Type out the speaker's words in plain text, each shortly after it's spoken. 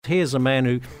Here's a man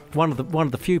who, one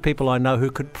of the few people I know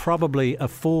who could probably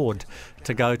afford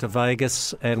to go to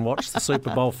Vegas and watch the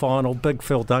Super Bowl final. Big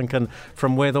Phil Duncan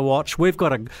from Weather Watch. We're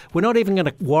not even going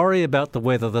to worry about the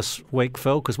weather this week,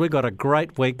 Phil, because we've got a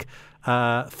great week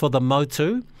for the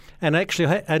Motu. And actually,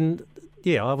 I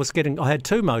had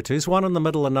two Motus, one in the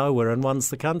middle of nowhere and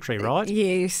one's the country, right?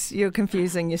 Yes, you're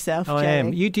confusing yourself, I Jay. am.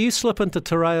 Do you slip into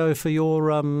Te Reo for your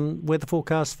weather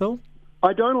forecast, Phil?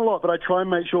 I don't a lot, but I try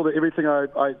and make sure that everything I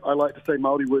like to say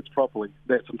Māori words properly.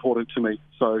 That's important to me.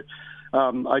 So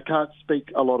I can't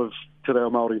speak a lot of Te Reo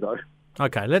Māori, though.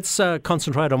 Okay, let's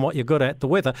concentrate on what you're good at, the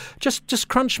weather. Just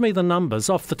crunch me the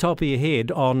numbers off the top of your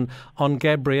head on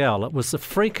Gabrielle. It was a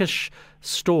freakish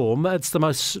storm. It's the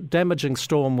most damaging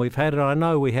storm we've had, and I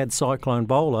know we had Cyclone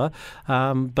Bowler,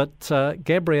 but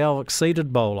Gabrielle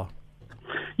exceeded Bowler.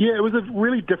 Yeah, it was a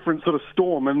really different sort of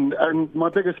storm, and my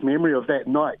biggest memory of that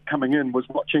night coming in was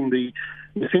watching the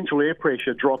central air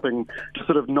pressure dropping to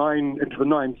sort of into the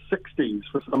 960s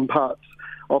for some parts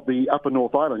of the upper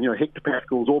North Island,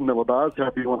 hectopascals or millibars,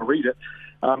 however you want to read it.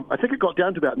 I think it got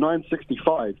down to about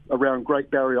 965 around Great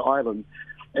Barrier Island,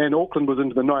 and Auckland was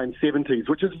into the 970s,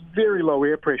 which is very low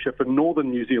air pressure for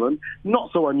northern New Zealand, not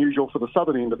so unusual for the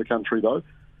southern end of the country, though.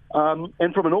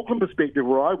 And from an Auckland perspective,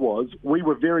 where I was, we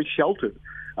were very sheltered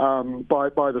by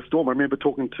the storm. I remember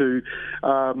talking to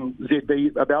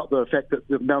ZB about the fact that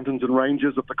the mountains and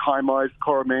ranges of the Kaimais,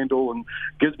 Coromandel and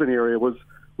Gisborne area was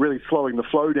really slowing the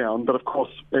flow down. But of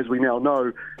course, as we now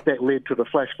know, that led to the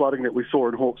flash flooding that we saw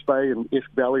in Hawke's Bay and Esk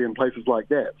Valley and places like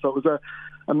that. So it was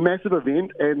a massive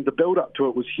event, and the build-up to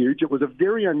it was huge. It was a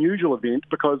very unusual event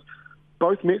because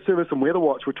both Met Service and Weather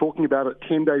Watch were talking about it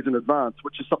 10 days in advance,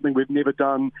 which is something we've never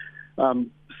done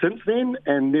since then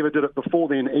and never did it before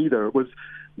then either. It was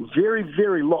very,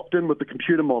 very locked in with the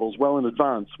computer models well in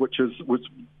advance, which was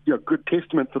good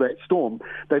testament for that storm.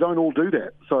 They don't all do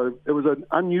that. So it was an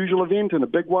unusual event and a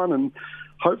big one, and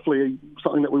hopefully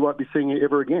something that we won't be seeing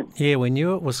ever again. Yeah, we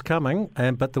knew it was coming,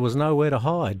 but there was nowhere to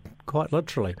hide, quite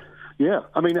literally. Yeah,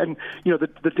 I mean, and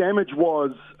the damage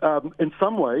was, in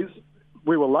some ways,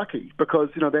 we were lucky because,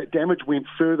 that damage went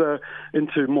further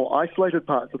into more isolated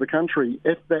parts of the country.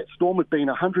 If that storm had been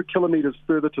 100 kilometres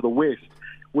further to the west,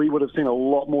 we would have seen a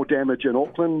lot more damage in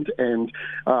Auckland and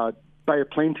Bay of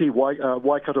Plenty,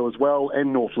 Waikato as well,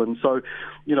 and Northland. So,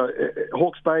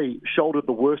 Hawke's Bay shouldered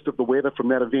the worst of the weather from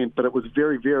that event, but it was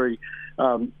very, very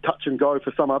touch and go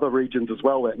for some other regions as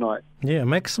well that night. Yeah,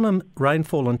 maximum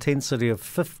rainfall intensity of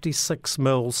 56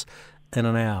 mils in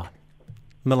an hour.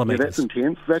 Millimetres. Yeah, that's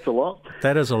intense. That's a lot.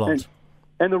 That is a lot.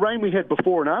 And the rain we had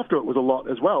before and after it was a lot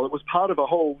as well. It was part of a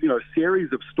whole,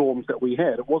 series of storms that we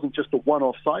had. It wasn't just a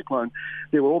one-off cyclone.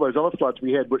 There were all those other floods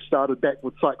we had, which started back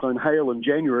with Cyclone Hale in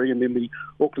January, and then the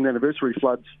Auckland anniversary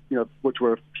floods, which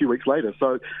were a few weeks later.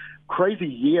 So crazy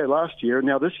year last year, and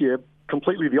now this year,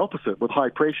 completely the opposite, with high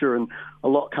pressure and a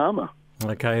lot calmer.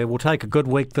 Okay, we'll take a good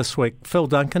week this week. Phil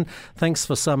Duncan, thanks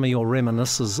for some of your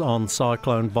reminiscences on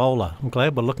Cyclone Bowler. I'm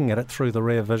glad we're looking at it through the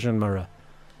rear vision mirror.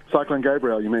 Cyclone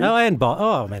Gabrielle, you mean? Oh,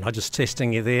 I'm just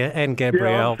testing you there, and Gabrielle.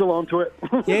 Yeah, I'm still onto it.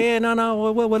 Yeah,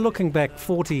 no, we're looking back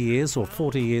 40 years or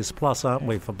 40 years plus, aren't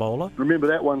we, for Bowler? Remember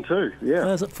that one too, yeah.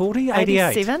 Is it 40?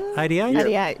 87? 88?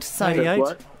 88, so 88?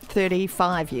 Right.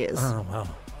 35 years. Oh, wow.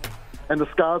 And the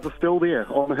scars are still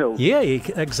there on the hills. Yeah,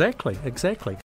 exactly.